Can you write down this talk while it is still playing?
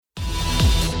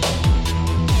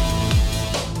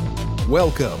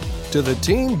Welcome to the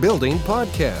Team Building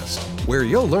Podcast, where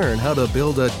you'll learn how to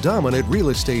build a dominant real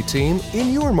estate team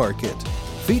in your market,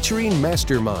 featuring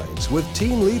masterminds with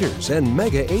team leaders and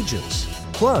mega agents,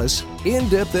 plus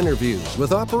in-depth interviews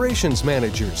with operations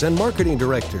managers and marketing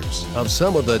directors of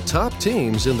some of the top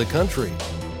teams in the country.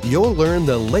 You'll learn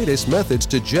the latest methods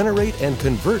to generate and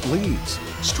convert leads,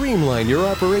 streamline your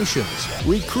operations,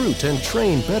 recruit and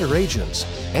train better agents,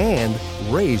 and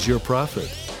raise your profit.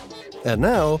 And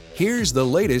now, here's the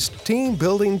latest Team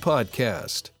Building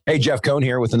Podcast. Hey, Jeff Cohn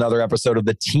here with another episode of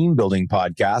the Team Building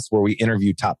Podcast, where we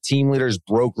interview top team leaders,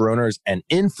 broker owners, and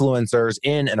influencers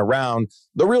in and around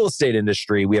the real estate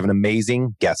industry. We have an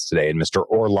amazing guest today, Mr.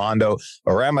 Orlando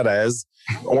Ramirez.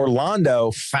 Orlando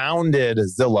founded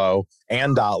Zillow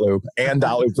and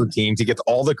Dotloop for Team to get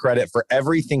all the credit for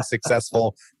everything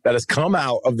successful that has come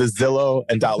out of the Zillow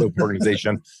and Dotloop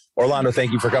organization. Orlando,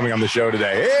 thank you for coming on the show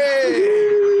today. Hey!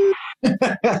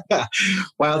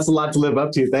 Wow, it's a lot to live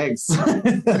up to. Thanks.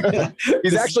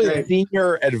 He's actually the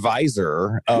senior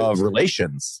advisor of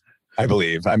relations, I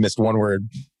believe. I missed one word.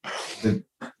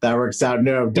 That works out.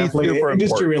 No, definitely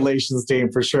industry relations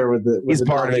team for sure. He's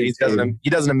part of it. He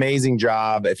does an amazing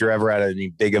job. If you're ever at any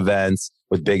big events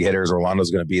with big hitters, Orlando's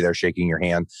going to be there shaking your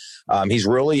hand. He's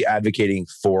really advocating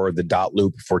for the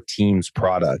Dotloop for Teams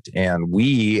product. And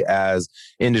we, as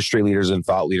industry leaders and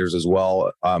thought leaders as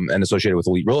well, and associated with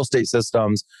elite real estate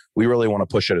systems, we really want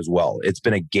to push it as well. It's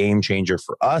been a game changer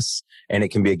for us, and it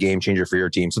can be a game changer for your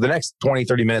team. So the next 20,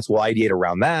 30 minutes, we'll ideate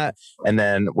around that. And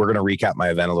then we're going to recap my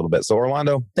event a little bit. So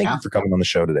Orlando, thank you for coming on the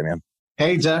show today, man.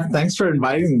 Hey, Jeff, thanks for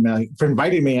inviting me.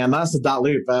 And that's the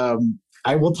Dotloop.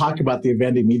 I will talk about the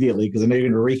event immediately because I know you're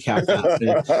going to recap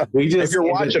that. If you're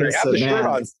watching it, have the shirt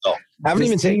on still. Haven't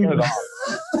even taken it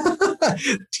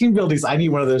off. Team Buildings, I need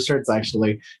one of those shirts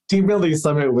actually. Team Building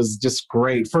Summit was just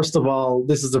great. First of all,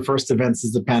 this is the first event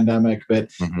since the pandemic,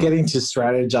 but getting to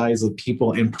strategize with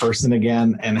people in person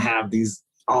again and have these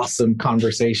awesome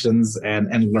conversations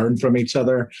and learn from each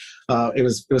other. It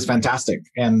was fantastic.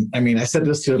 And I mean, I said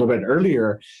this to you a little bit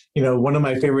earlier, one of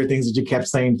my favorite things that you kept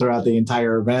saying throughout the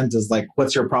entire event is like,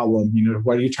 what's your problem?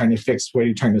 What are you trying to fix? What are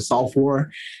you trying to solve for?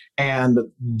 And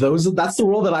that's the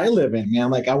world that I live in, man.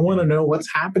 Like, I want to know what's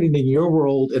happening in your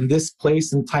world in this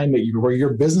place and time where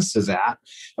your business is at.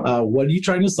 What are you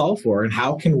trying to solve for? And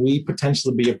how can we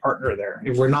potentially be a partner there?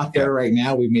 If we're not there right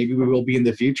now, maybe we will be in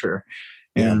the future.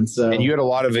 And you had a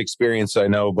lot of experience, I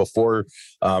know, before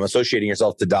associating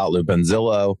yourself to Dotloop and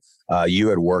Zillow. You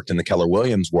had worked in the Keller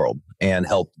Williams world and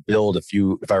helped build a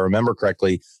few, if I remember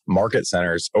correctly, market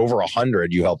centers. Over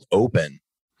 100 you helped open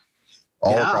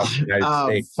all across the United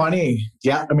States. Funny.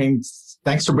 Yeah. I mean,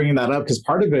 thanks for bringing that up, because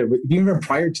part of it, even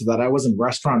prior to that, I was in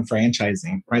restaurant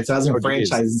franchising, right? So I was in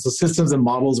franchising. So systems and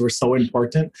models were so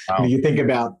important. Wow. You think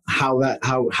about how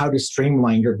to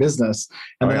streamline your business.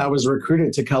 And then I was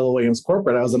recruited to Keller Williams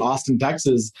Corporate. I was in Austin,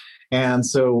 Texas. And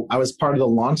so I was part of the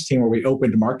launch team where we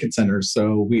opened market centers.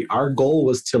 So our goal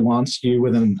was to launch you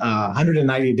within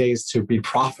 190 days to be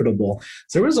profitable.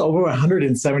 So there was over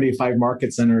 175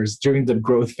 market centers during the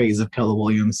growth phase of Keller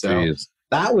Williams. So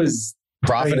that was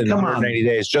profit in 180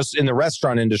 days. Just in the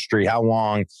restaurant industry, how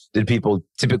long did people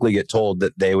typically get told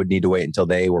that they would need to wait until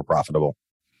they were profitable?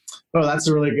 Oh, that's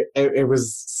a really good. It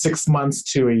was 6 months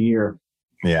to a year.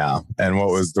 Yeah. And what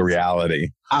was the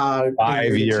reality? 5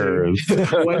 years.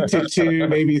 1 to 2,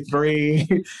 maybe 3.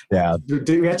 Yeah.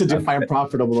 We had to define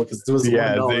profitable because it was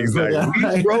 $1.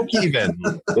 Exactly. We broke even,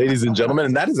 ladies and gentlemen.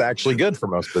 And that is actually good for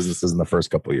most businesses in the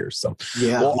first couple of years. So,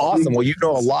 well, awesome. Well, you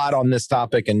know a lot on this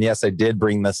topic. And yes, I did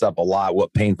bring this up a lot.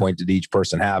 What pain point did each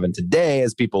person have? And today,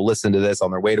 as people listen to this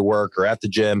on their way to work or at the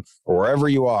gym or wherever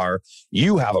you are,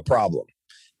 you have a problem.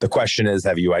 The question is,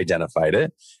 have you identified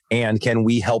it? And can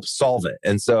we help solve it?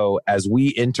 And so as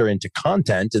we enter into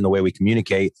content in the way we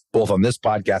communicate, both on this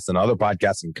podcast and other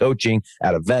podcasts and coaching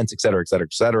at events, et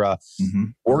cetera,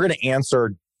 we're going to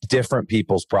answer different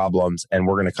people's problems, and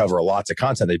we're going to cover lots of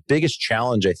content. The biggest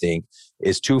challenge, I think,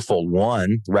 is twofold.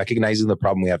 One, recognizing the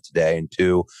problem we have today, and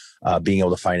two, being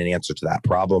able to find an answer to that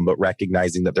problem, but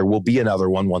recognizing that there will be another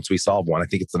one once we solve one. I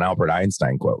think it's an Albert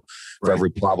Einstein quote. For every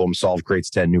problem solved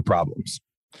creates 10 new problems.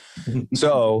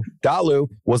 So Dotloop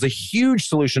was a huge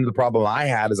solution to the problem I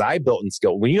had as I built and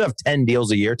scaled. When you have 10 deals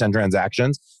a year, 10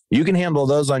 transactions, you can handle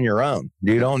those on your own.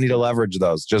 You don't need to leverage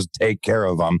those. Just take care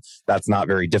of them. That's not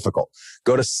very difficult.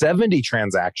 Go to 70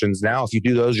 transactions. Now, if you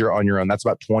do those, you're on your own. That's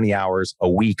about 20 hours a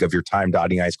week of your time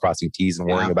dotting I's, crossing T's, and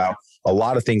worrying about a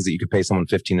lot of things that you could pay someone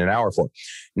 $15 an hour for.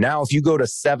 Now, if you go to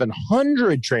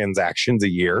 700 transactions a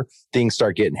year, things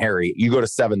start getting hairy. You go to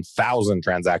 7,000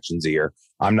 transactions a year.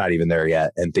 I'm not even there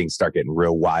yet, and things start getting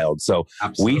real wild. So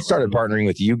we started partnering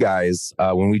with you guys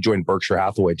when we joined Berkshire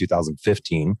Hathaway in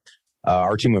 2015.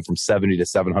 Our team went from 70 to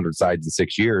 700 sites in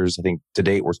 6 years. I think to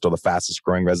date, we're still the fastest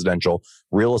growing residential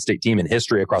real estate team in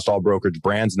history across all brokerage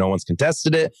brands. No one's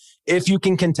contested it. If you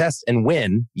can contest and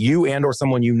win, you and or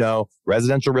someone you know,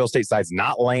 residential real estate sites,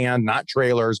 not land, not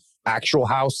trailers, actual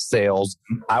house sales,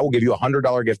 I will give you a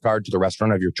 $100 gift card to the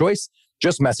restaurant of your choice.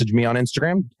 Just message me on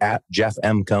Instagram at Jeff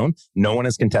M. Cohn. No one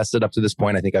has contested up to this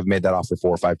point. I think I've made that offer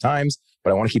 4 or 5 times, but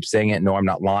I want to keep saying it. No, I'm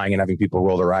not lying and having people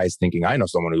roll their eyes thinking I know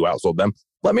someone who outsold them.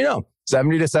 Let me know.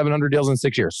 70 to 700 deals in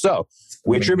 6 years. So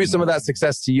we attribute some of that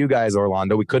success to you guys,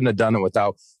 Orlando. We couldn't have done it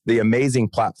without the amazing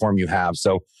platform you have.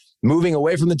 So moving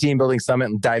away from the Team Building Summit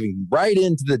and diving right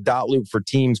into the Loop for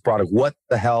Teams product. What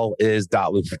the hell is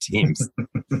Loop for Teams?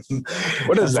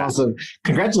 What is that? Awesome.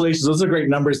 Congratulations. Those are great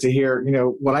numbers to hear.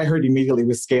 What I heard immediately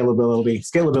was scalability.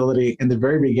 Scalability. In the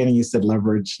very beginning, you said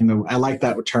leverage. I like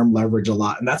that term leverage a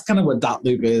lot. And that's kind of what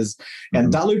Loop is.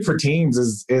 And Loop for Teams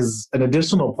is an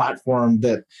additional platform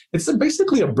that it's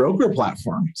basically a broker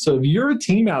platform. So if you're a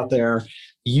team out there,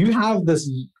 you have this,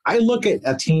 I look at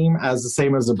a team as the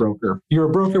same as a broker. You're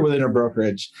a broker within a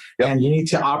brokerage, and you need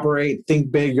to operate,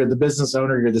 think big. You're the business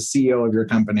owner. You're the CEO of your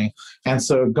company. And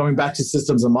so going back to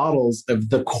systems and models, if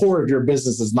the core of your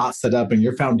business is not set up and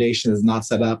your foundation is not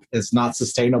set up, it's not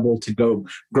sustainable to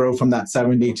grow from that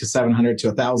 70 to 700 to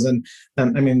 1,000,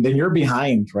 then you're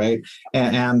behind, right?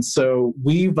 And so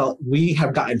we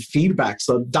have gotten feedback.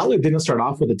 So Loop didn't start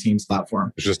off with a Teams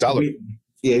platform. It's just Loop.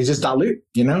 Yeah, it's just Loop.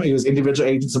 It was individual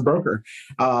agents and broker.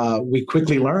 We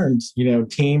quickly learned,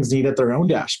 teams needed their own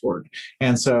dashboard.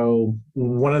 And so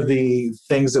one of the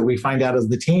things that we find out as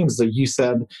the teams that you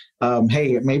said,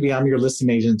 hey, maybe I'm your listing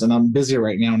agent and I'm busy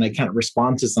right now and I can't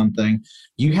respond to something.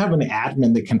 You have an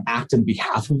admin that can act on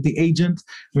behalf of the agent.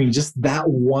 Just that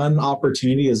one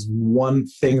opportunity is one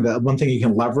thing you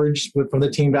can leverage from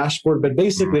the team dashboard, but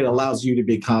basically it allows you to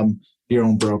become your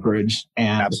own brokerage.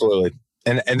 And absolutely.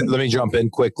 And let me jump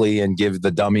in quickly and give the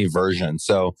dummy version.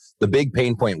 So the big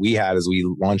pain point we had as we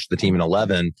launched the team in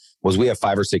 11 was we have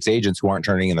 5 or 6 agents who aren't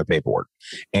turning in their paperwork.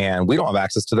 And we don't have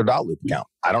access to their Loop account.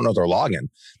 I don't know their login.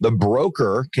 The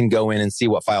broker can go in and see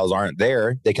what files aren't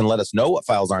there. They can let us know what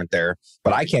files aren't there,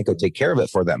 but I can't go take care of it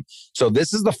for them. So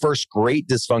this is the first great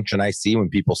dysfunction I see when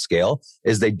people scale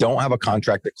is they don't have a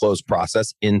contract at close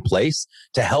process in place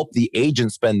to help the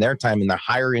agent spend their time in their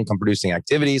higher income producing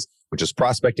activities, which is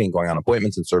prospecting, going on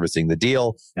appointments and servicing the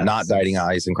deal, not dotting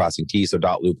I's and crossing T's. So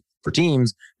Loop for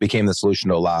Teams became the solution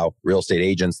to allow real estate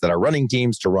agents that are running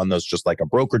teams to run those just like a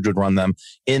brokerage would run them,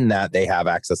 in that they have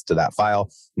access to that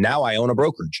file. Now I own a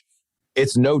brokerage.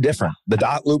 It's no different.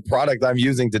 The Loop product I'm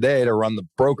using today to run the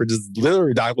brokerage is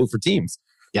literally Loop for Teams.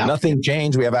 Yeah. Nothing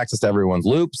changed. We have access to everyone's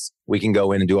loops. We can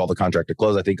go in and do all the contract to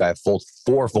close. I think I have 4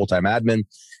 full-time admin.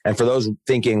 And for those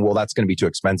thinking, well, that's going to be too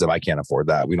expensive, I can't afford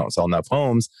that, we don't sell enough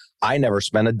homes, I never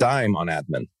spent a dime on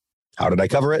admin. How did I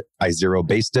cover it? I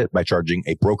zero-based it by charging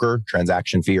a broker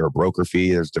transaction fee or a broker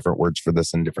fee. There's different words for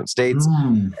this in different states.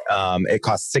 It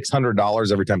costs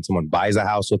 $600 every time someone buys a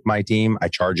house with my team. I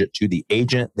charge it to the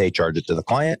agent. They charge it to the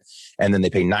client. And then they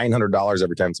pay $900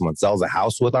 every time someone sells a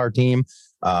house with our team.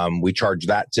 We charge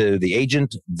that to the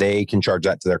agent. They can charge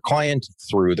that to their client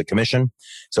through the commission.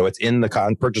 So it's in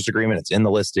the purchase agreement. It's in the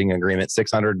listing agreement,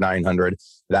 $600, $900.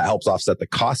 That helps offset the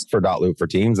cost for Loop for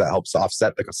Teams. That helps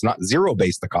offset it's not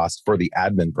zero-based the cost for the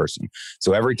admin person.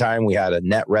 So every time we had a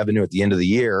net revenue at the end of the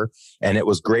year and it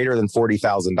was greater than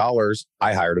 $40,000,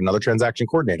 I hired another transaction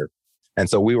coordinator. And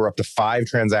so we were up to 5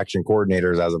 transaction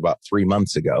coordinators as of about 3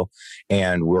 months ago.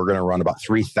 And we're going to run about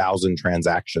 3,000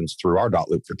 transactions through our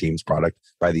Loop for Teams product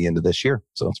by the end of this year.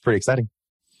 So it's pretty exciting.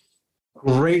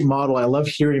 Great model. I love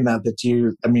hearing that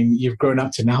you've grown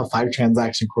up to now 5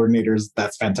 transaction coordinators.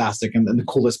 That's fantastic. And the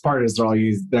coolest part is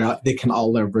they can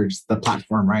all leverage the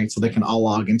platform, right? So they can all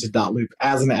log into Loop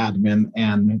as an admin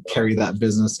and carry that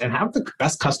business and have the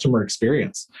best customer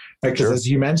experience, right? Because as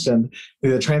you mentioned,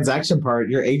 the transaction part,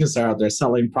 your agents are out there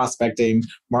selling, prospecting,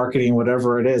 marketing,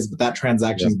 whatever it is, but that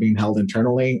transaction is being held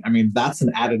internally. That's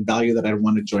an added value that I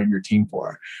want to join your team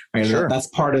for, right? Sure. That's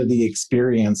part of the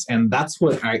experience. And that's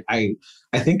what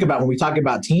I think about when we talk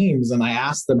about teams, and I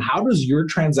ask them, how does your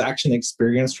transaction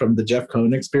experience from the Jeff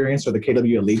Cohn experience or the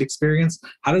KW Elite experience,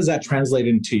 how does that translate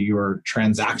into your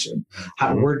transaction?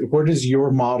 Where does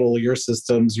your model, your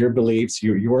systems, your beliefs,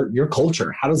 your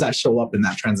culture, how does that show up in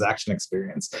that transaction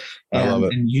experience? I love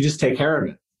it. And you just take care of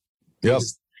it. Yep.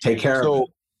 Take care of it.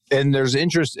 And there's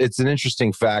interest. It's an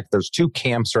interesting fact. There's two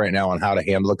camps right now on how to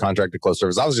handle the contract to close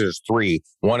service. Obviously, there's three.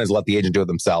 One is let the agent do it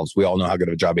themselves. We all know how good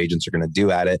of a job agents are going to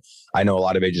do at it. I know a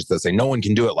lot of agents that say no one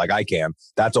can do it like I can.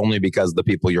 That's only because the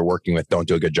people you're working with don't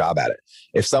do a good job at it.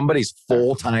 If somebody's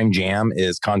full-time jam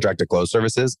is contract to close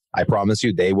services, I promise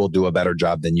you they will do a better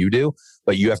job than you do.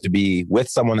 But you have to be with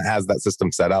someone that has that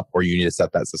system set up, or you need to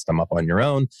set that system up on your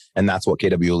own. And that's what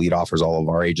KW Elite offers all of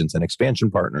our agents and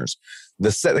expansion partners.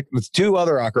 The two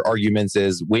other arguments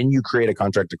is when you create a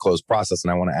contract to close process, and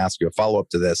I want to ask you a follow-up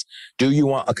to this, do you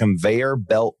want a conveyor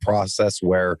belt process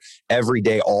where every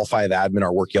day all 5 admin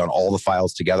are working on all the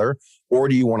files together? Or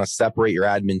do you want to separate your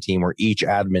admin team where each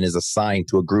admin is assigned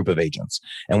to a group of agents?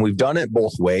 And we've done it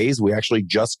both ways. We actually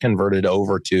just converted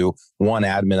over to one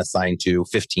admin assigned to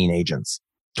 15 agents,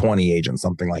 20 agents,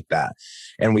 something like that.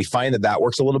 And we find that that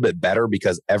works a little bit better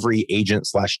because every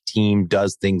agent/team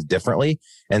does things differently.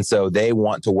 And so they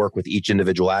want to work with each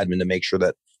individual admin to make sure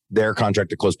that their contract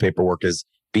to close paperwork is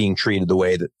being treated the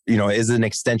way that, is an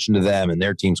extension to them and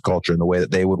their team's culture and the way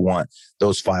that they would want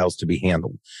those files to be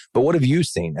handled. But what have you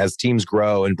seen as teams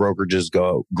grow and brokerages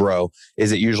grow?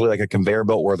 Is it usually like a conveyor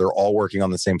belt where they're all working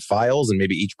on the same files and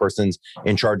maybe each person's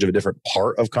in charge of a different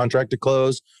part of contract to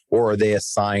close, or are they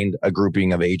assigned a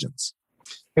grouping of agents?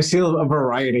 I've seen a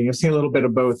variety. I've seen a little bit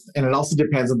of both. And it also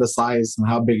depends on the size and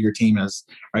how big your team is,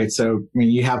 right? So,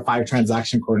 you have 5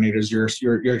 transaction coordinators,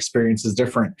 your experience is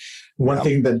different. One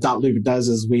thing that .loop does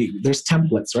is there's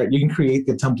templates, right? You can create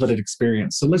the templated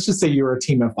experience. So let's just say you're a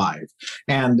team of 5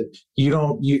 and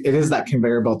it is that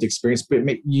conveyor belt experience, but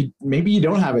maybe you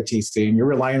don't have a TC and you're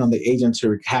relying on the agent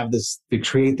to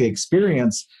create the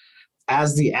experience.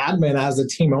 As the admin, as a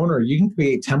team owner, you can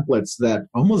create templates that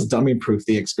almost dummy-proof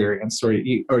the experience, or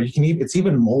you can even, it's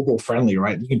even mobile friendly,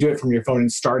 right? You can do it from your phone and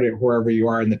start it wherever you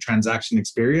are in the transaction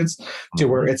experience to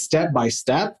where it's step by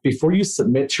step. Before you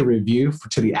submit to review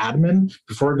to the admin,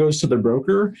 before it goes to the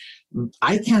broker,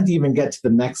 I can't even get to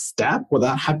the next step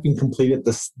without having completed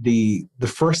the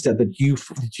first step that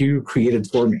you created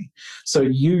for me. So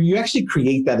you actually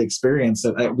create that experience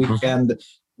and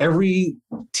every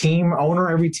team owner,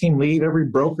 every team lead, every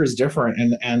broker is different.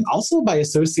 And also by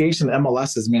association,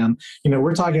 MLSs, man,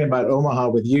 we're talking about Omaha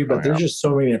with you, but there's just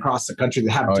so many across the country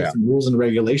that have different rules and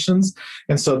regulations.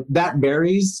 And so that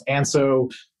varies. And so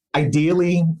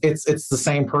ideally it's the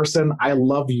same person. I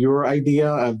love your idea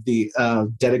of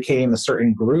dedicating a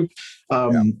certain group.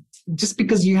 Just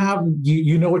because you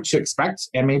know what you expect,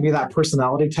 and maybe that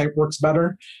personality type works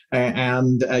better.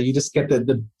 And you just get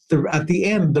at the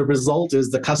end, the result is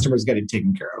the customer is getting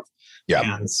taken care of.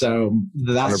 Yeah. And so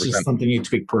that's 100%. Just something you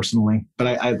tweak personally. But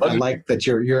I like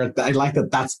that I like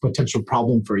that that's a potential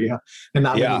problem for you. And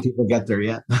not many people get there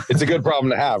yet. It's a good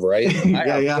problem to have, right?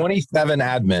 I have 27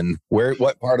 admin.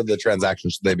 What part of the transaction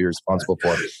should they be responsible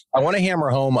for? I want to hammer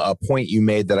home a point you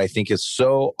made that I think is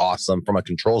so awesome from a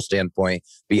control standpoint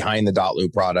behind the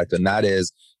 .loop product. And that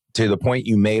is, to the point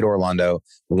you made, Orlando,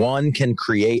 one can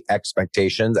create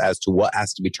expectations as to what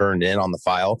has to be turned in on the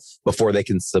file before they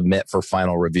can submit for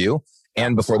final review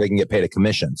and before they can get paid a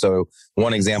commission. So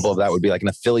one example of that would be like an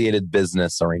affiliated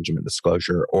business arrangement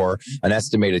disclosure or an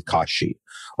estimated cost sheet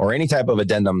or any type of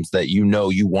addendums that you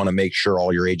want to make sure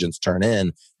all your agents turn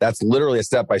in. That's literally a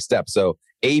step-by-step. So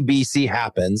ABC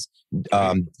happens.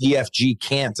 DFG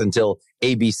can't until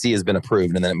ABC has been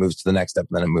approved, and then it moves to the next step,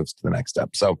 and then it moves to the next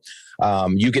step. So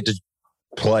you get to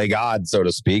play God, so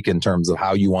to speak, in terms of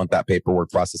how you want that paperwork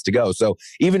process to go. So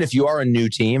even if you are a new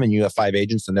team and you have 5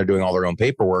 agents and they're doing all their own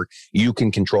paperwork, you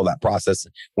can control that process.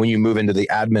 When you move into the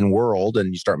admin world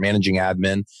and you start managing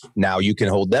admin, now you can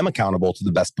hold them accountable to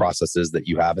the best processes that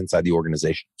you have inside the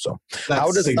organization. So how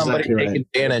does somebody take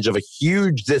advantage of a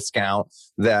huge discount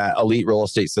that Elite Real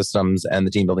Estate Systems and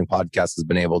the Team Building Podcast has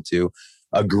been able to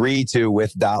agree to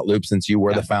with .loop, since you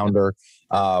were the founder?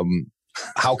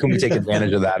 How can we take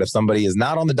advantage of that? If somebody is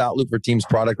not on the .loop or Teams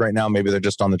product right now, maybe they're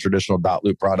just on the traditional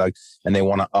 .loop product and they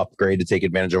want to upgrade to take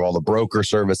advantage of all the broker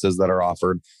services that are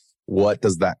offered. What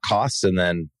does that cost? And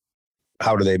then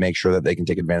how do they make sure that they can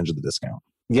take advantage of the discount?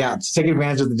 Yeah, to take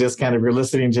advantage of the discount, if you're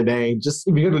listening today, just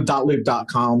if you go to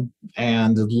 .loop.com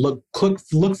and look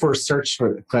for search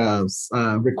for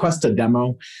request a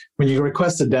demo. When you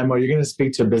request a demo, you're going to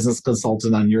speak to a business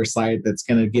consultant on your site that's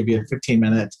going to give you a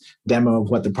 15-minute demo of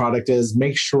what the product is.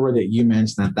 Make sure that you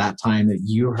mention at that time that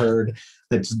you heard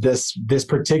that this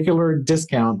particular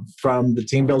discount from the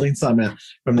Team Building Summit,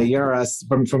 from the ERS,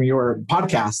 from your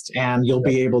podcast, and you'll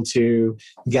be able to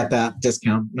get that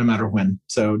discount no matter when.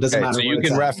 So it doesn't matter. So you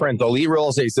can reference Elite Real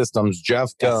Estate Systems,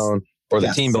 Jeff Cohn, or the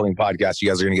team building podcast, you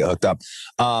guys are going to get hooked up.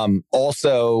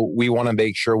 Also, we want to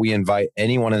make sure we invite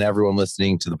anyone and everyone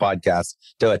listening to the podcast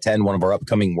to attend one of our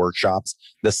upcoming workshops.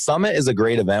 The summit is a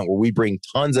great event where we bring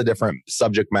tons of different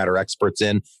subject matter experts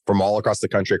in from all across the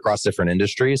country, across different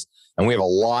industries. And we have a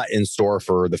lot in store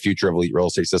for the future of elite real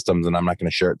estate systems. And I'm not going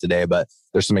to share it today, but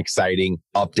there's some exciting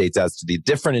updates as to the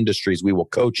different industries we will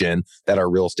coach in that are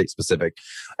real estate specific.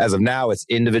 As of now, it's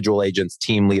individual agents,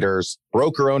 team leaders,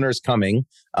 broker owners coming,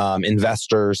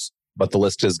 investors, but the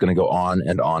list is going to go on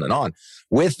and on and on.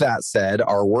 With that said,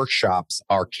 our workshops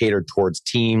are catered towards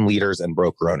team leaders and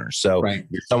broker owners. So if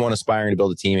you're someone aspiring to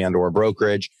build a team and or a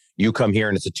brokerage, you come here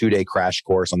and it's a 2-day crash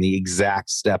course on the exact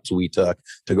steps we took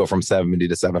to go from 70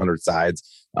 to 700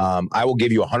 sides. I will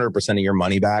give you 100% of your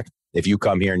money back if you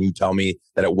come here and you tell me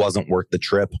that it wasn't worth the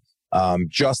trip.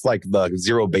 Just like the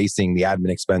zero basing the admin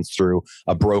expense through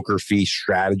a broker fee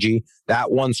strategy,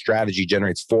 that one strategy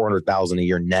generates $400,000 a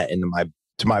year net into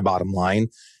my bottom line.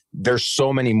 There's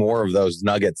so many more of those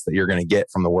nuggets that you're going to get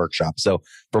from the workshop. So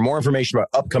for more information about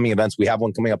upcoming events, we have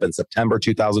one coming up in September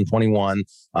 2021.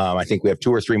 I think we have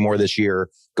 2 or 3 more this year.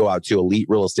 Go out to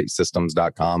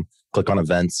eliterealestatesystems.com. Click on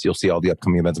events. You'll see all the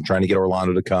upcoming events. I'm trying to get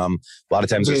Orlando to come. A lot of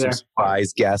times there's some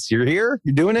surprise guests. You're here.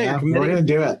 You're doing it. Yeah, we're going to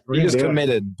do it. He just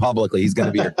committed publicly. He's going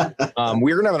to be here.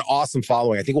 We're going to have an awesome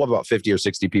following. I think we'll have about 50 or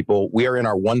 60 people. We are in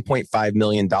our $1.5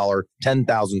 million,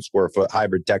 10,000 square foot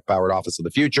hybrid tech powered office of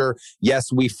the future. Yes,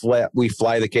 we fly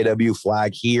the KW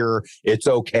flag here. It's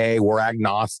okay. We're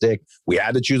agnostic. We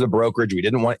had to choose a brokerage. We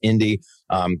didn't want Indy.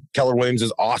 Keller Williams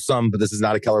is awesome, but this is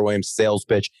not a Keller Williams sales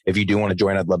pitch. If you do want to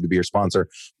join, I'd love to be your sponsor.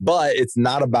 But it's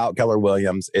not about Keller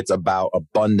Williams. It's about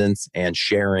abundance and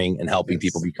sharing and helping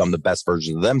people become the best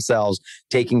versions of themselves,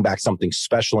 taking back something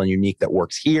special and unique that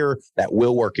works here, that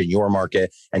will work in your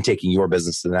market, and taking your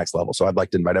business to the next level. So I'd like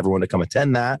to invite everyone to come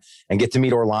attend that and get to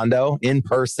meet Orlando in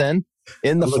person,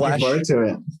 in the flesh. Looking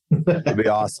forward to it. It'd be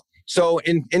awesome. So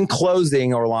in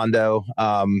closing, Orlando,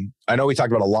 I know we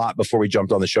talked about a lot before we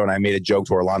jumped on the show, and I made a joke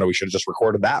to Orlando. We should have just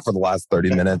recorded that for the last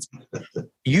 30 minutes.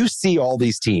 You see all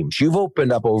these teams. You've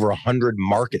opened up over 100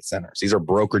 market centers. These are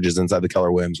brokerages inside the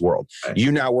Keller Williams world. Right.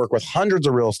 You now work with hundreds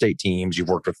of real estate teams. You've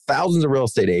worked with thousands of real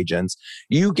estate agents.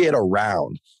 You get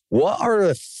around. What are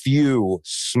a few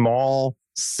small,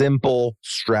 simple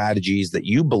strategies that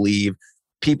you believe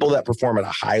people that perform at a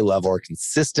high level are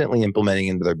consistently implementing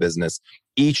into their business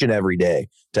each and every day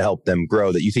to help them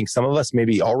grow that you think some of us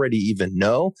maybe already even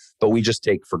know, but we just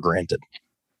take for granted?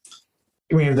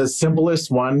 I mean, the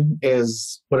simplest one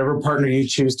is whatever partner you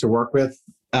choose to work with,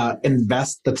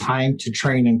 invest the time to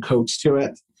train and coach to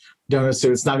it. Don't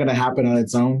assume it's not going to happen on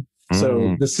its own.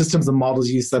 So the systems and models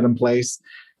you set in place,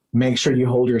 make sure you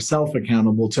hold yourself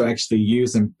accountable to actually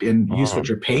use and use what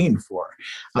you're paying for.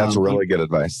 That's really good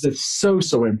advice. It's so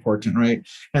important, right?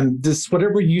 And this,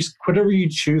 whatever you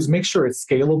choose, make sure it's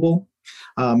scalable.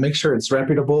 Make sure it's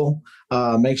reputable.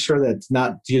 Make sure that it's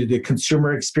not the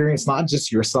consumer experience, not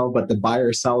just yourself, but the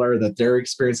buyer seller, that their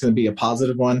experience is going to be a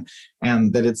positive one,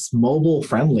 and that it's mobile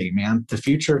friendly, man. The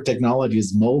future of technology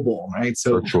is mobile, right?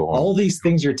 So all these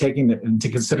things you're taking into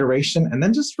consideration, and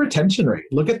then just retention rate.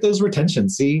 Look at those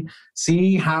retentions.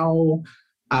 See how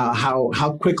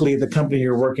quickly the company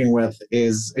you're working with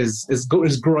is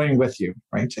growing with you,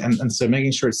 right? And so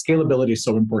making sure scalability is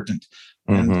so important.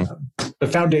 And the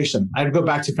foundation, I'd go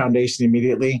back to foundation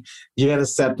immediately. You got to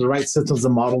set the right systems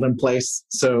and model in place.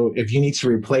 So if you need to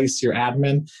replace your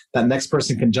admin, that next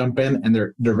person can jump in and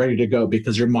they're ready to go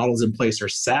because your models in place are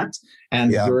set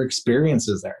and your experience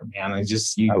is there, man. I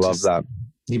love that.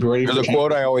 There's a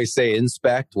quote I always say: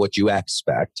 inspect what you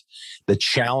expect. The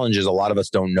challenge is a lot of us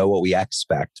don't know what we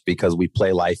expect because we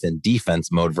play life in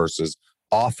defense mode versus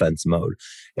offense mode.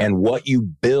 And what you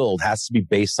build has to be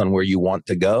based on where you want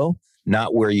to go,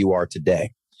 not where you are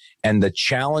today. And the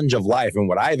challenge of life, and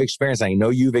what I've experienced, I know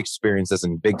you've experienced this,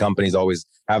 and big companies always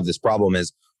have this problem,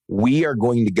 is we are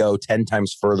going to go 10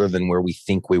 times further than where we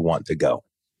think we want to go.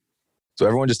 So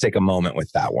everyone just take a moment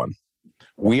with that one.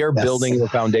 We are building the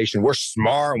foundation. We're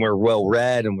smart and we're well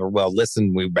read and we're well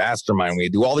listened. We mastermind. We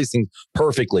do all these things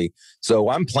perfectly. So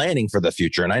I'm planning for the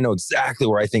future and I know exactly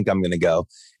where I think I'm going to go.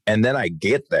 And then I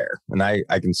get there, and I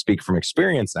can speak from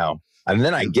experience now. And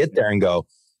then I get there and go,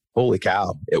 holy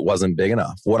cow, it wasn't big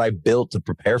enough. What I built to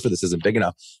prepare for this isn't big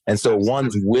enough. And so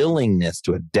one's willingness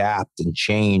to adapt and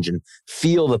change and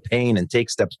feel the pain and take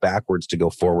steps backwards to go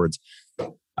forwards,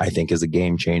 I think is a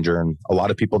game changer. And a lot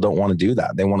of people don't want to do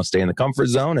that. They want to stay in the comfort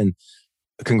zone. And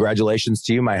congratulations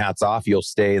to you. My hat's off. You'll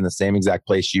stay in the same exact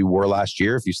place you were last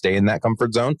year if you stay in that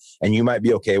comfort zone, and you might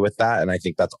be okay with that. And I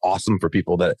think that's awesome for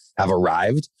people that have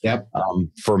arrived. Yep.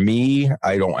 For me,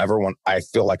 I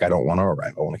feel like I don't want to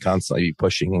arrive. I want to constantly be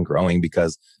pushing and growing,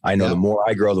 because I know the more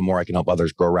I grow, the more I can help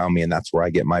others grow around me. And that's where I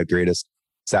get my greatest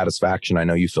satisfaction. I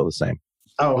know you feel the same.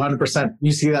 Oh, 100%.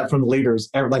 You see that from the leaders,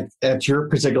 like at your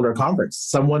particular conference.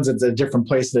 Someone's at a different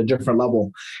place at a different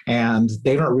level, and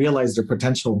they don't realize their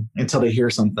potential until they hear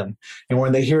something. And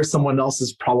when they hear someone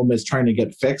else's problem is trying to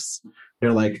get fixed,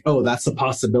 they're like, oh, that's a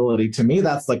possibility. To me,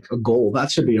 that's like a goal.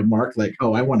 That should be a mark, like,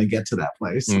 oh, I want to get to that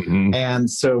place. Mm-hmm. And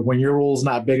so when your role's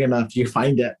not big enough, you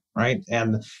find it. Right.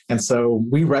 And so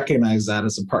we recognize that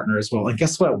as a partner as well. And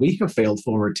guess what? We have failed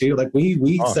forward too. Like we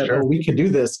said, sure, oh, we can do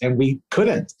this, and we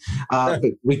couldn't. But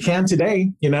we can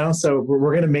today, so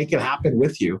we're going to make it happen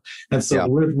with you. And so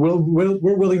we're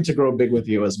willing to grow big with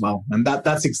you as well. And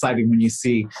that's exciting when you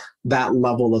see that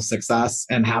level of success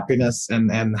and happiness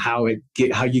and how you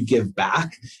give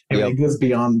back. And it goes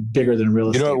beyond bigger than real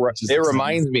estate. It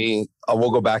reminds me,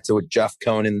 we'll go back to Jeff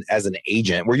Cohn as an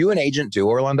agent. Were you an agent too,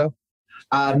 Orlando?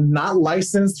 Not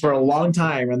licensed for a long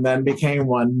time, and then became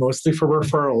one, mostly for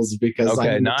referrals, because I'm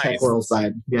in the tech world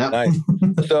side. Yeah. Nice.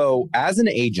 So as an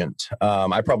agent,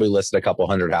 I probably listed a couple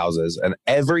hundred houses, and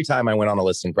every time I went on a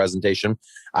listing presentation,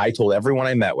 I told everyone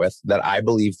I met with that I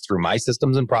believed through my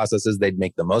systems and processes, they'd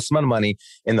make the most amount of money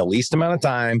in the least amount of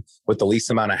time with the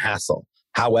least amount of hassle.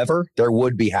 However, there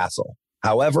would be hassle.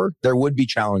 However, there would be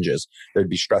challenges. There'd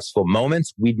be stressful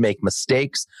moments. We'd make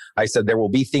mistakes. I said, there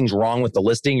will be things wrong with the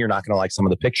listing. You're not going to like some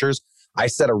of the pictures. I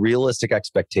set a realistic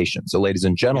expectation. So ladies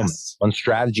and gentlemen, one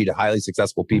strategy to highly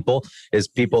successful people is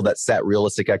people that set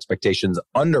realistic expectations,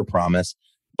 under promise,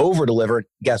 over deliver.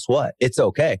 Guess what? It's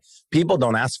okay. People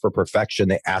don't ask for perfection.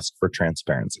 They ask for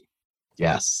transparency.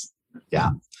 Yes. Yeah.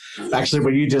 Actually,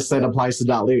 what you just said applies to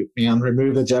 .loop, and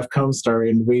remove the Jeff Combs story.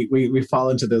 And we fall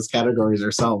into those categories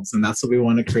ourselves. And that's what we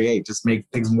want to create. Just make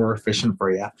things more efficient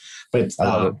for you. But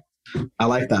I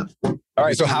like that. All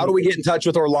right. So how do we get in touch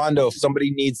with Orlando if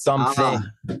somebody needs something?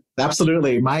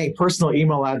 Absolutely. My personal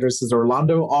email address is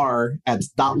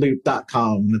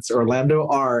orlandor@.loop.com. It's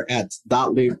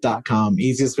orlandor@.loop.com.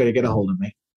 Easiest way to get a hold of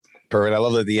me. Perfect. I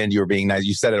love that at the end you were being nice.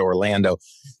 You said it Orlando.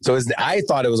 So I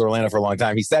thought it was Orlando for a long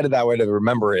time. He said it that way to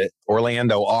remember it.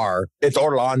 Orlando R. It's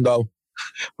Orlando.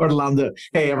 Orlando.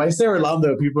 Hey, if I say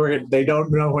Orlando, people they don't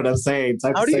know what I'm saying.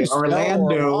 So I have to say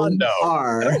Orlando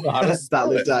R. Orlando.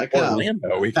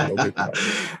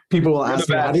 People will ask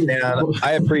me.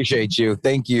 I appreciate you.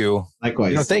 Thank you.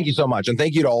 Likewise. Thank you so much. And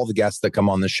thank you to all the guests that come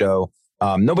on the show.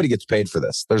 Nobody gets paid for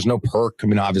this. There's no perk. I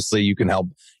mean, obviously you can help.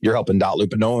 You're helping .loop,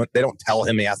 but they don't tell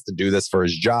him he has to do this for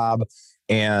his job.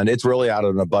 And it's really out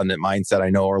of an abundant mindset. I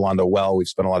know Orlando well. We've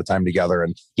spent a lot of time together,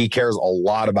 and he cares a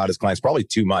lot about his clients, probably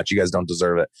too much. You guys don't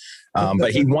deserve it.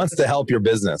 But he wants to help your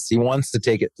business. He wants to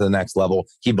take it to the next level.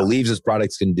 He believes his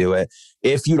products can do it.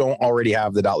 If you don't already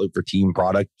have the .loop for Team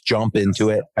product, jump into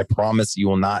it. I promise you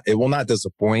will not. It will not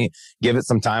disappoint. Give it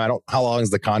some time. How long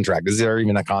is the contract? Is there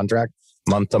even a contract?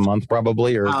 Month to month,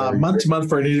 probably, or month to month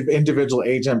for an individual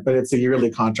agent, but it's a yearly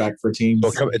contract for teams.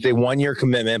 So it's a 1-year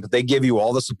commitment, but they give you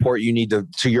all the support you need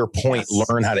to your point,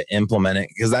 learn how to implement it,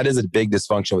 because that is a big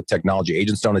dysfunction with technology.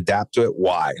 Agents don't adapt to it.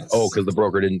 Why? Because the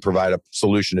broker didn't provide a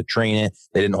solution to train it.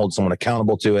 They didn't hold someone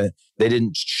accountable to it. They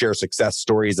didn't share success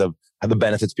stories of the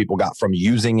benefits people got from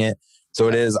using it. So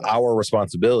it is our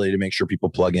responsibility to make sure people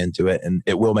plug into it, and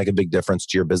it will make a big difference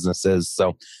to your businesses.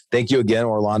 So thank you again,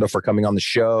 Orlando, for coming on the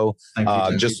show.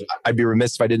 I'd be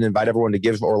remiss if I didn't invite everyone to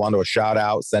give Orlando a shout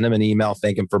out, send him an email,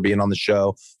 thank him for being on the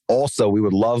show. Also, we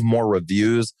would love more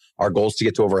reviews. Our goal is to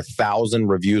get to over 1,000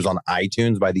 reviews on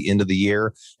iTunes by the end of the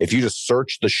year. If you just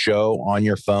search the show on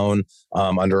your phone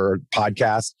under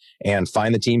podcast and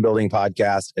find the Team Building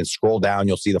Podcast and scroll down,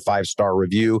 you'll see the 5-star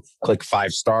review. Click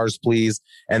 5 stars, please.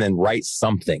 And then write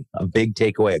something, a big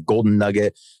takeaway, a golden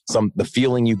nugget, the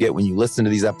feeling you get when you listen to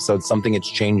these episodes, something that's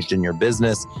changed in your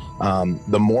business.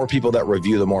 The more people that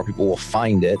review, the more people will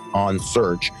find it on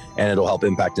search, and it'll help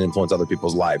impact and influence other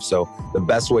people's lives. So the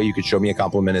best way you could show me a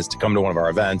compliment is to come to one of our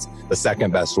events. The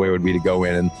second best way would be to go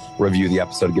in and review the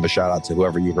episode, give a shout out to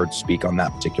whoever you heard speak on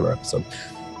that particular episode.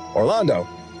 Orlando,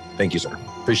 thank you, sir.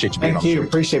 Appreciate you being on the show. Thank you.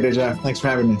 Appreciate it, Jeff. Thanks for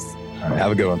having me. All right,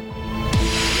 have a good one.